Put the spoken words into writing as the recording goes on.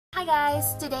Hi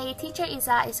guys, today teacher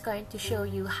Izzah is going to show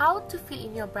you how to fill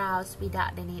in your brows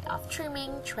without the need of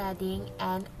trimming, threading,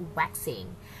 and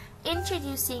waxing.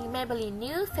 Introducing Maybelline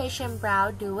new Fashion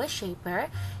Brow Dual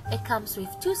Shaper. It comes with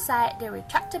two sides, the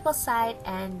retractable side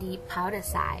and the powder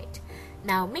side.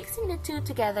 Now mixing the two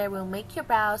together will make your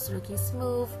brows looking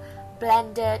smooth,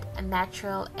 blended,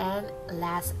 natural, and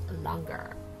last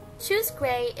longer. Choose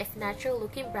gray if natural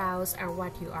looking brows are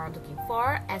what you are looking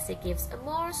for, as it gives a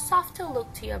more softer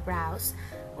look to your brows,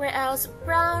 whereas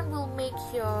brown will make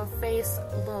your face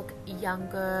look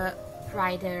younger,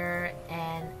 brighter,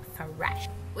 and fresh.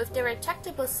 With the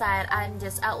retractable side, I'm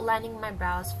just outlining my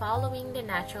brows following the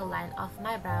natural line of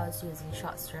my brows using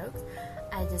short strokes.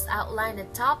 I just outline the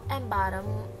top and bottom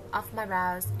of my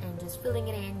brows and just filling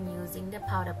it in using the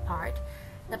powder part.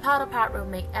 The powder part will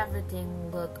make everything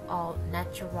look all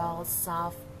natural,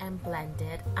 soft, and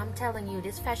blended. I'm telling you,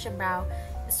 this fashion brow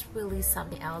is really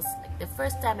something else. Like the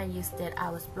first time I used it, I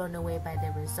was blown away by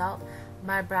the result.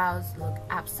 My brows look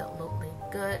absolutely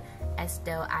good, as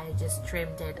though I just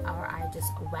trimmed it or I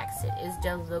just waxed it. It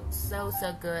just looks so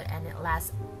good, and it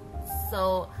lasts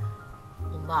so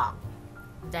long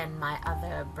than my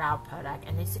other brow product.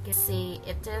 And as you can see,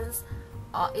 it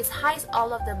hides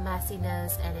all of the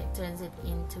messiness and it turns it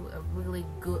into a really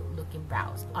good looking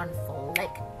brows on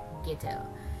fleek gitu.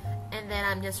 And then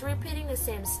I'm just repeating the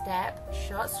same step,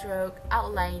 short stroke,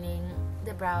 outlining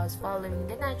the brows following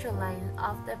the natural line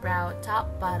of the brow,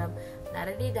 top, bottom,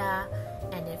 da-da-dee-da,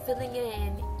 and then filling it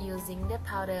in using the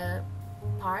powder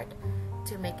part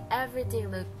to make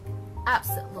everything look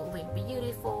absolutely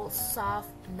beautiful,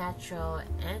 soft, natural,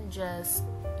 and just,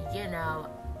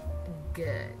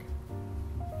 good.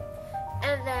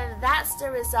 And then that's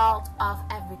the result of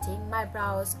everything. My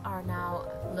brows are now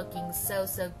looking so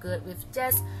good with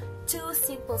just two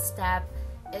simple steps.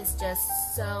 It's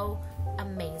just so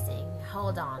amazing.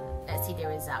 Hold on, let's see the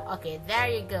result. Okay, there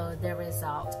you go, the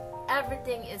result.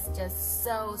 Everything is just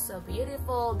so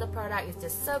beautiful. The product is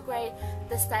just so great.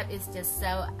 The step is just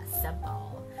so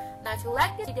simple. Now if you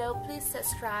like this video, please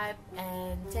subscribe,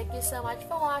 and thank you so much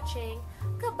for watching.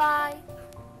 Goodbye.